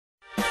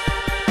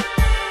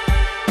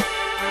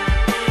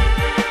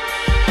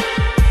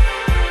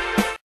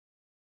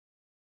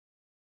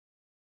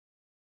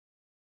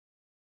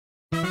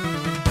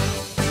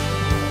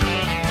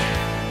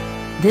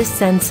This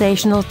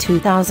sensational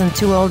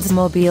 2002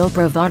 Oldsmobile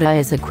Bravada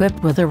is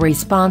equipped with a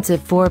responsive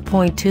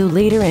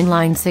 4.2-liter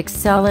inline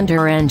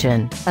six-cylinder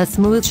engine, a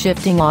smooth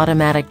shifting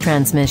automatic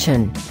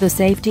transmission, the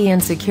safety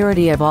and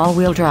security of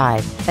all-wheel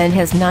drive, and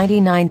has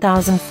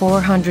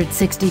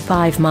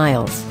 99,465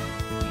 miles.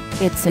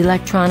 Its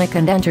electronic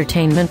and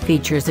entertainment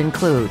features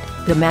include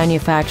the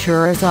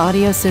manufacturer's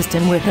audio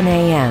system with an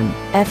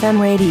AM/FM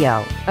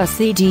radio, a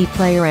CD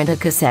player and a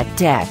cassette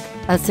deck,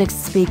 a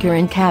 6-speaker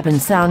in-cabin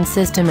sound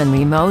system and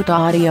remote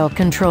audio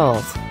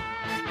controls.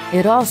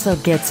 It also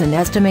gets an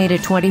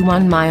estimated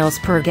 21 miles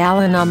per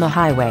gallon on the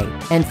highway,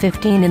 and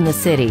 15 in the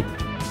city.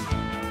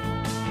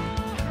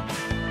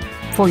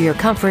 For your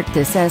comfort,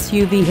 this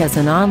SUV has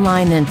an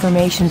online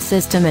information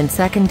system and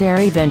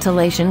secondary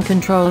ventilation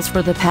controls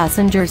for the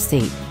passenger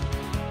seat.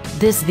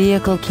 This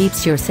vehicle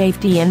keeps your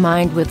safety in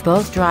mind with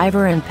both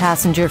driver and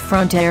passenger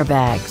front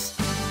airbags.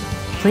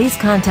 Please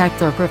contact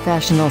their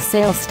professional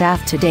sales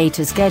staff today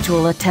to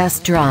schedule a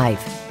test drive.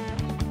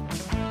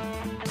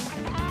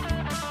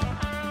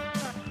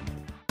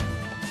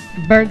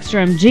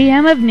 Bergstrom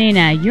GM of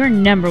Neenah, your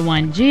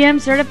 #1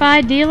 GM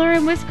certified dealer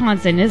in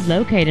Wisconsin, is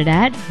located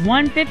at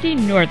 150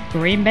 North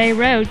Green Bay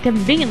Road,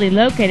 conveniently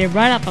located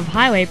right off of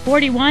Highway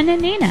 41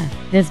 in Neenah.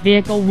 This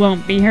vehicle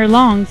won't be here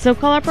long, so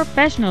call our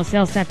professional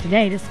sales staff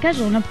today to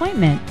schedule an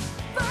appointment.